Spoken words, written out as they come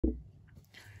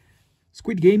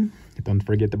Squid Game. Don't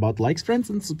forget about likes, friends,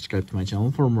 and subscribe to my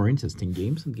channel for more interesting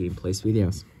games and gameplays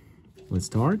videos. Let's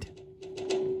start.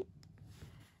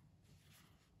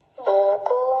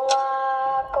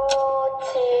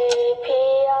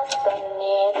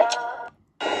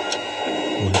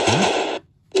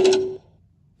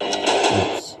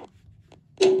 Oops.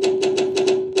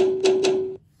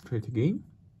 Try it again.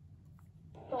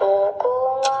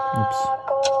 Oops.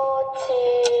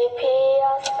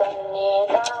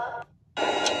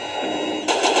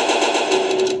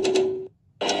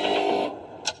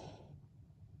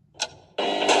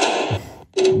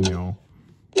 No.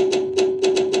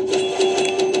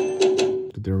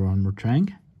 Did there one more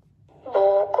trying?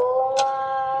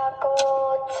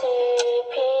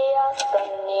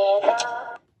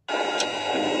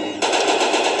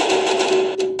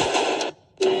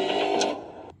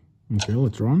 Okay,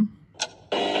 let's run.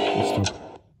 Let's stop.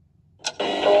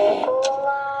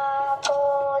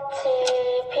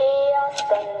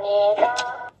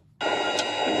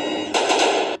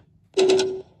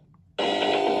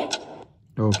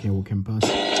 Okay, we can pass.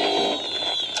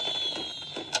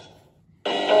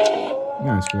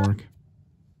 Nice work.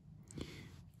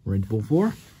 Red Bull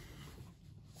 4.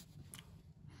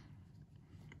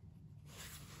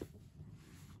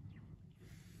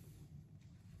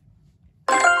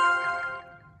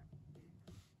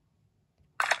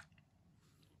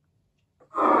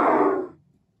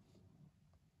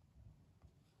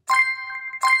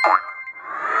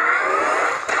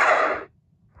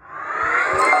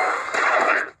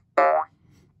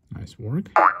 Nice work.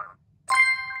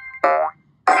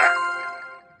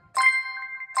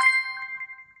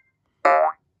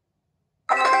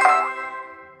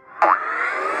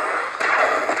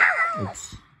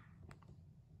 Oops.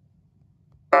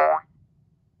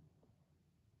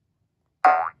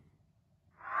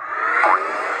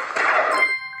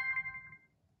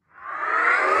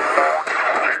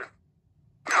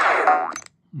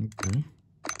 Okay.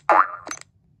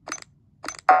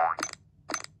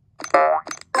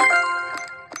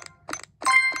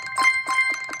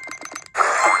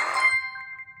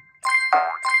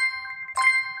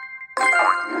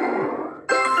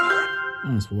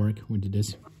 Nice work, we did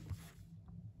this.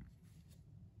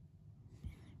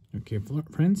 Okay,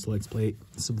 friends, let's play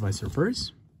Supervisor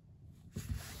first.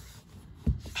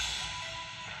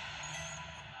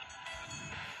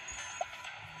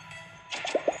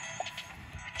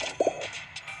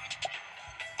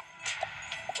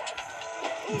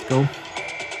 Let's go.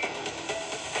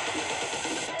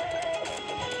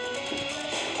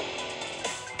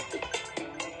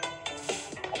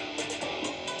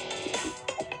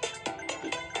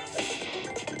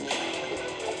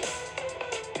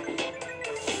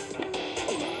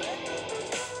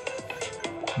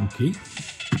 Okay,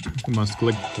 we must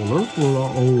collect color for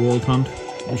our world hunt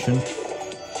mission.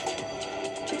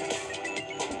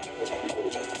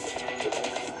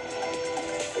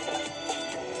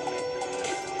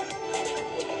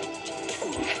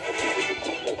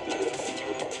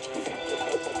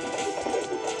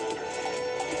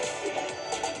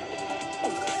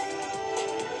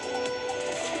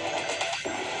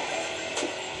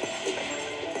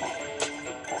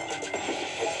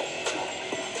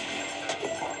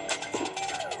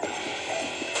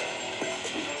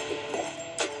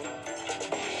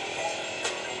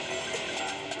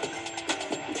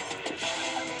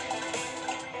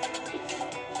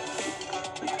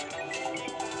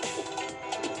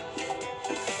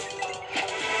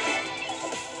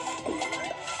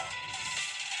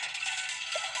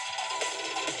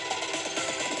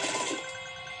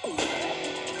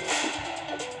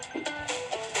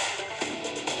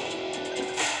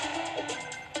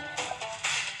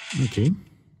 Okay,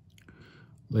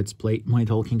 let's play My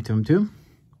Talking Tom 2.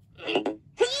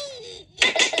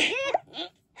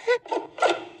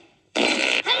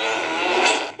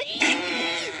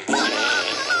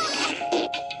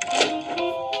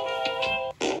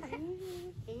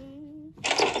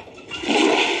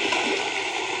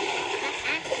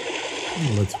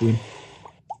 Let's win.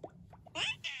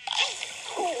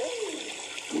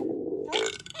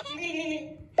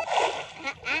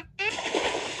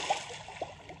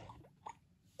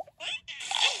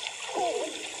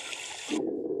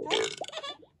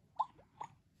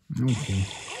 Okay.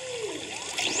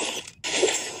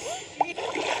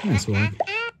 Nice work.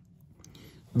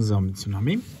 Zombie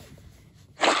tsunami.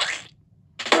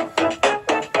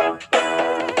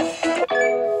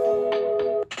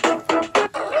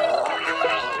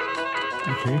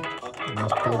 Okay.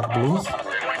 Let's play blues.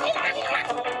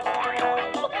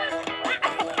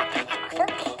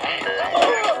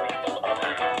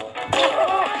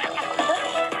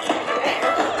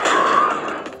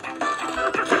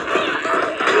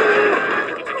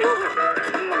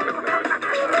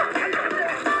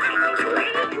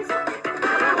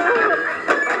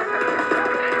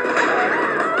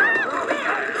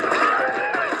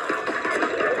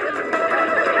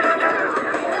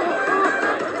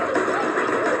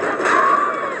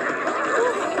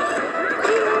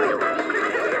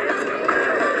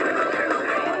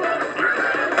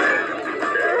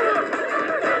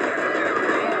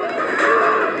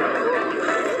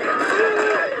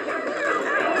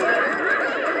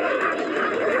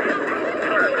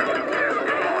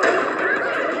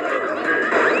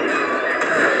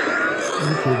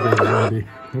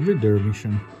 Every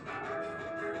dervision.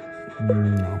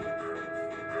 No.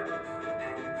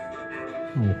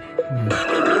 Oh,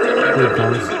 great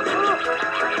cars.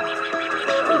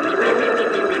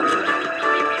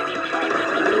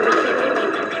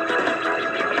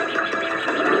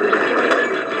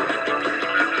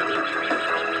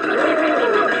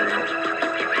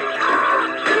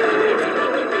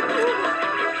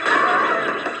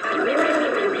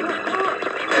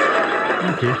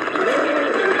 Okay.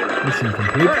 Mission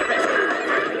complete.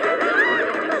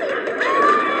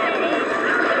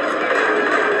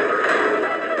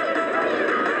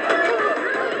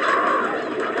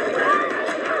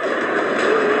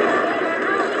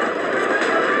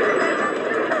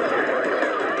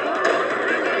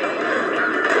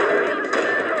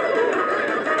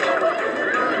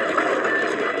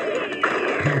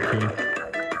 Okay.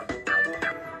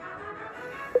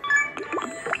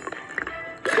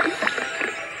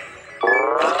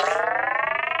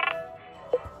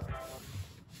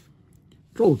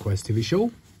 Roll Quest TV show.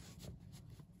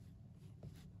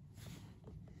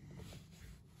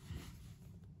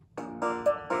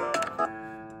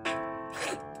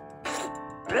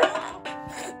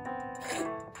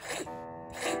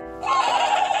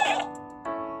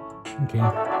 Okay.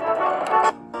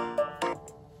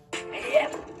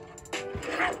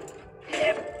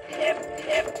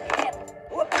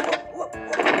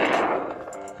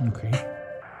 Okay.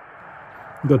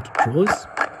 Got to choice.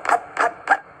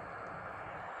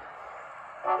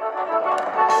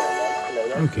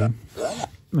 Okay.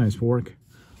 Nice work.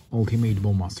 Ultimate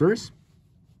Bowmasters.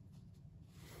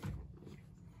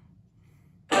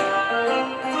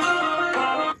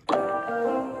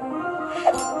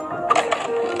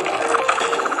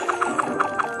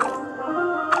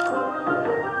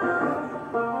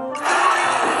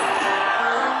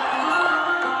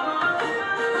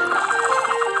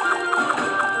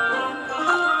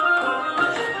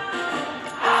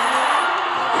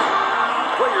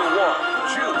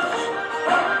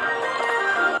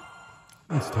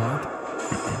 Let's start.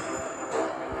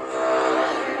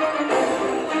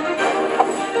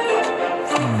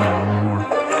 No more.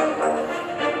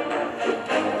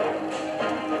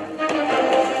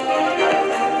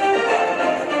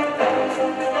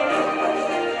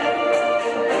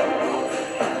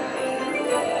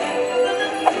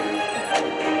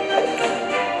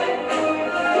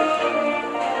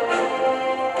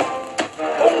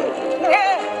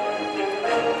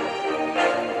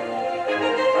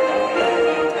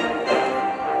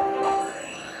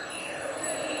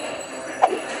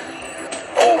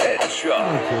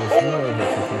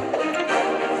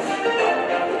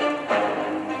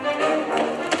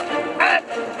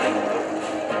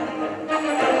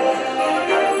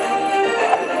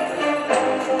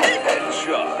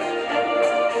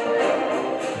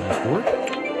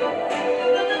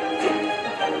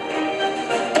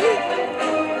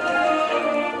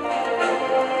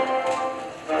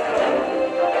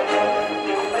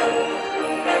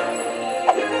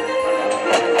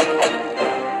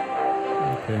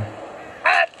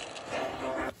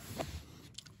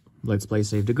 Let's play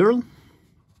Save the Girl.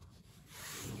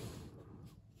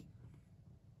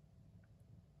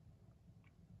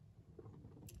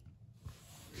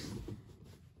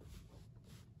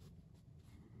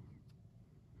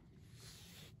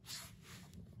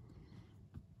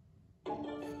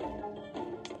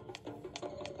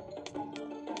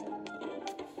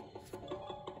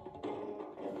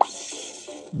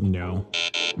 No,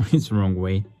 it's the wrong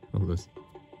way.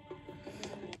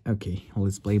 Okay,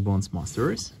 let's play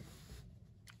Bowmasters.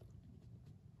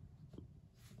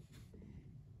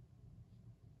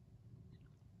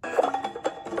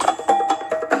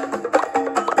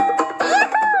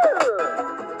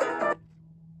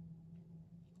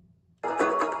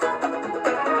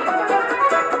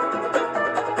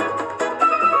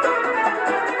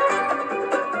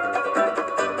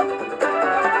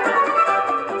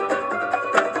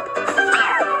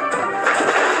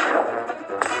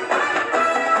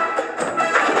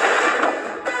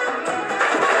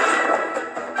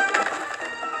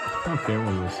 Okay,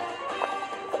 we'll lose.